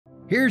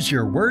Here's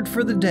your word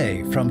for the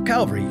day from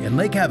Calvary in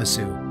Lake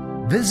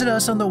Havasu. Visit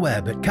us on the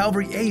web at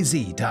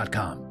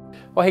calvaryaz.com.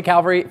 Well, hey,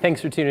 Calvary, thanks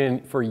for tuning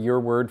in for your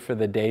word for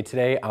the day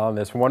today on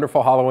this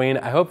wonderful Halloween.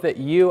 I hope that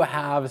you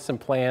have some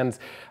plans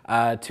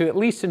to at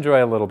least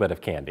enjoy a little bit of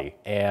candy.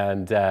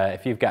 And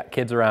if you've got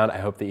kids around, I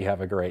hope that you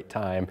have a great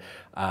time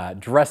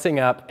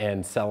dressing up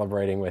and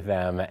celebrating with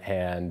them.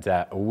 And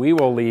we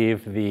will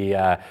leave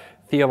the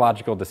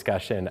theological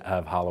discussion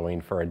of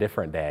Halloween for a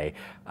different day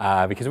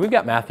because we've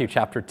got Matthew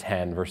chapter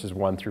 10, verses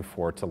 1 through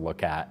 4 to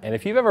look at. And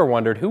if you've ever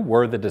wondered who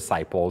were the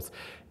disciples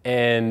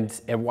and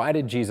why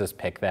did Jesus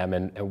pick them,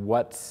 and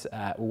what's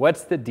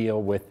the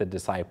deal with the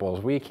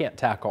disciples? We can't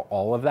tackle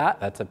all of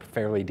that. That's a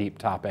fairly deep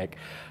topic.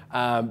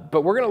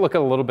 But we're going to look at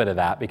a little bit of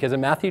that because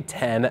in Matthew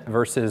 10,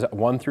 verses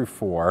 1 through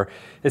 4,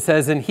 it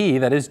says, "And he,"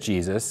 that is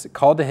Jesus,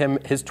 "called to him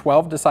his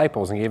 12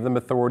 disciples and gave them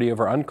authority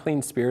over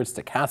unclean spirits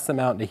to cast them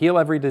out and to heal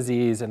every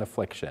disease and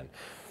affliction."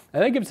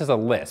 And that gives us a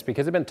list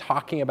because they've been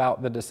talking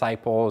about the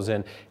disciples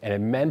and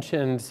it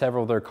mentioned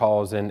several of their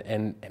calls.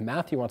 And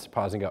Matthew wants to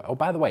pause and go, oh,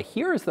 by the way,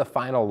 here is the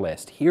final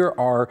list. Here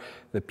are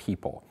the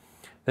people.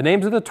 The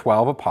names of the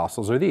 12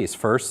 apostles are these.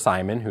 First,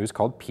 Simon, who is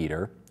called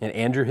Peter, and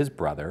Andrew, his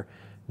brother,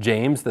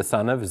 James, the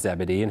son of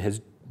Zebedee, and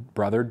his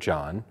brother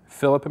John,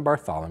 Philip and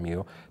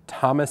Bartholomew,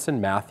 Thomas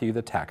and Matthew,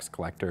 the tax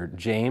collector,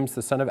 James,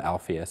 the son of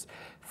Alphaeus,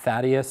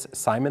 Thaddeus,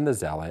 Simon the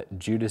Zealot,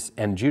 Judas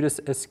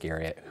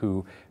Iscariot,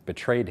 who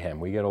betrayed him.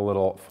 We get a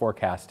little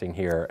forecasting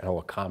here and a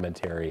little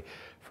commentary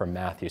from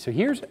Matthew. So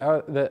here's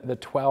the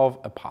 12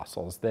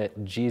 apostles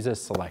that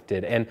Jesus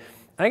selected. And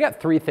I got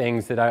three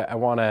things that I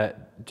want to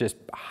just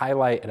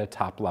highlight at a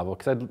top level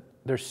because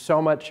there's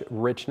so much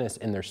richness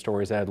in their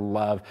stories that I'd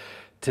love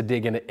to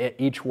dig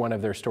into each one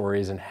of their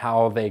stories and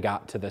how they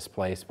got to this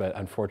place, but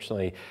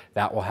unfortunately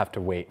that will have to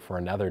wait for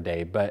another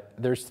day. But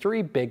there's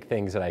three big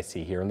things that I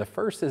see here. And the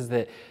first is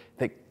that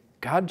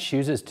God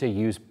chooses to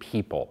use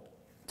people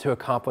to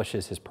accomplish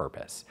his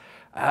purpose.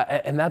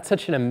 And that's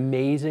such an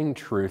amazing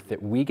truth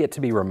that we get to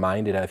be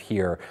reminded of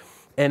here.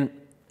 And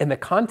the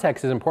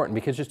context is important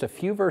because just a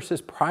few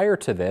verses prior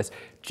to this,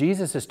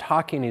 Jesus is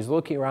talking, he's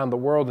looking around the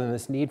world and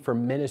this need for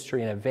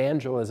ministry and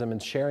evangelism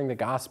and sharing the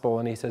gospel.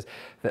 And he says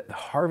that the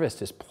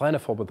harvest is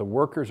plentiful, but the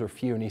workers are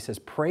few. And he says,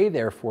 pray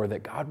therefore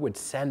that God would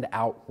send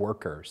out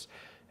workers.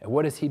 And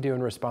what does he do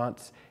in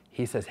response?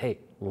 He says, hey,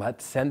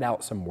 let's send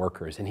out some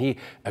workers. And he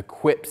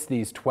equips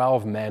these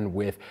 12 men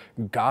with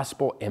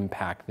gospel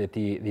impact, that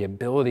the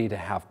ability to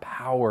have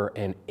power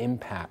and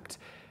impact.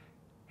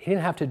 He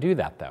didn't have to do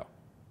that though.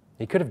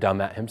 He could have done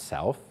that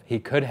himself. He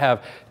could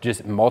have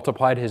just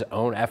multiplied his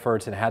own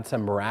efforts and had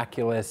some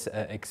miraculous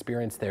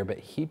experience there, but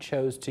he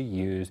chose to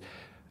use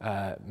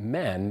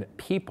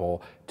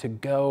people, to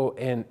go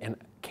and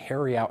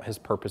carry out his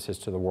purposes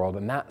to the world.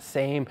 And that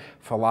same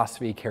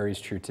philosophy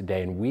carries true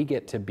today, and we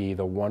get to be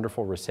the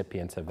wonderful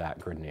recipients of that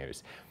good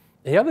news.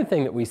 The other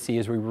thing that we see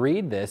as we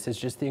read this is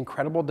just the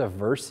incredible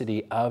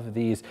diversity of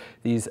these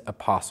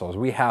apostles.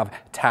 We have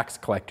tax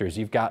collectors.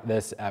 You've got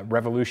this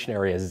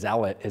revolutionary, a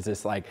zealot is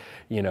this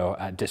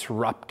a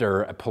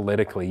disruptor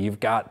politically. You've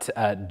got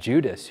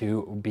Judas,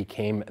 who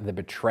became the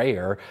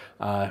betrayer,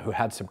 who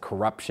had some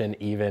corruption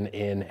even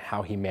in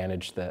how he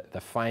managed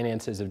the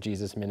finances of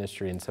Jesus'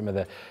 ministry and some of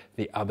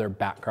the other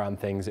background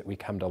things that we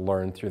come to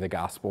learn through the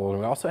gospel. And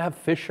we also have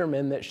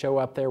fishermen that show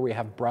up there. We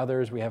have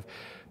brothers. We have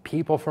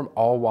people from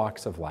all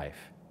walks of life.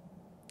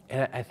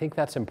 And I think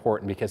that's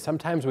important because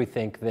sometimes we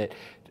think that,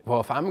 well,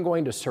 if I'm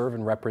going to serve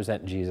and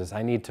represent Jesus,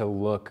 I need to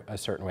look a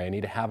certain way. I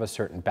need to have a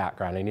certain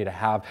background. I need to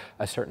have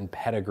a certain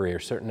pedigree or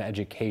certain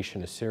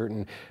education, a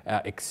certain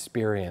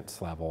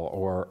experience level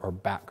or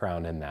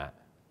background in that.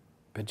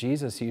 But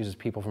Jesus uses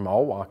people from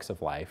all walks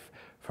of life,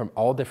 from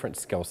all different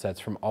skill sets,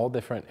 from all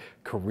different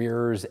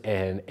careers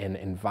and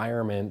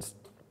environments,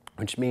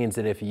 which means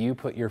that if you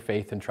put your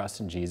faith and trust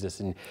in Jesus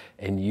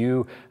and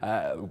you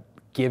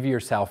give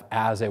yourself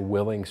as a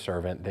willing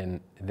servant,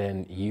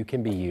 then you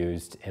can be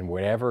used in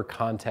whatever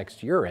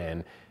context you're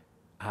in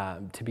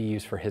to be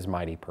used for his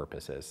mighty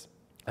purposes.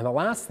 And the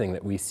last thing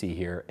that we see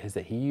here is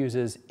that he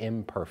uses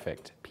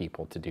imperfect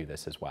people to do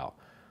this as well.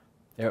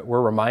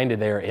 We're reminded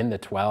there in the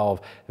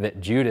 12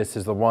 that Judas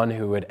is the one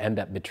who would end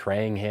up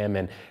betraying him.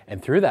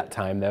 And through that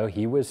time, though,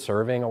 he was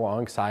serving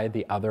alongside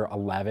the other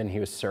 11. He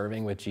was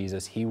serving with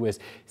Jesus. He was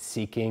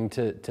seeking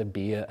to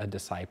be a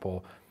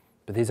disciple.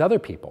 But these other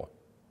people,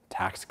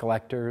 tax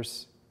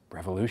collectors,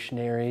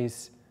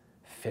 revolutionaries,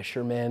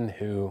 fishermen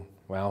who,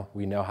 well,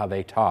 we know how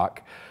they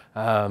talk,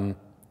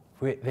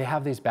 they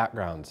have these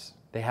backgrounds.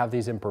 They have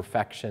these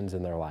imperfections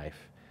in their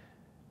life.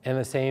 And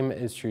the same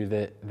is true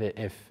that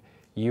if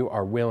you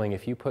are willing,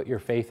 if you put your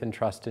faith and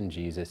trust in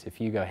Jesus, if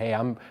you go, hey,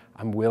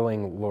 I'm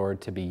willing, Lord,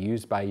 to be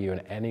used by you in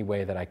any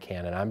way that I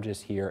can, and I'm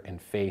just here in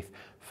faith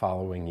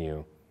following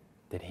you,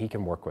 then he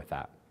can work with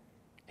that.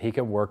 He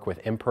can work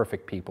with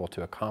imperfect people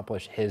to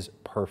accomplish his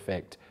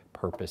perfect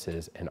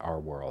purposes in our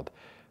world.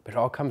 But it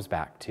all comes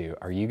back to,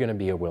 are you going to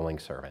be a willing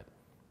servant?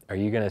 Are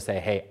you going to say,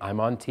 hey, I'm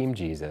on Team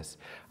Jesus.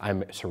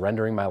 I'm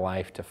surrendering my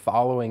life to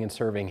following and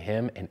serving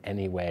him in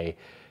any way?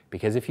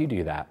 Because if you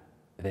do that,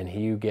 then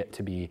you get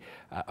to be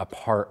a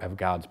part of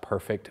God's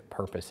perfect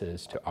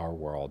purposes to our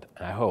world.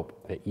 And I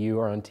hope that you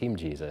are on Team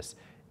Jesus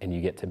and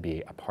you get to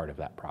be a part of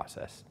that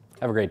process.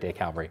 Have a great day,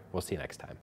 Calvary. We'll see you next time.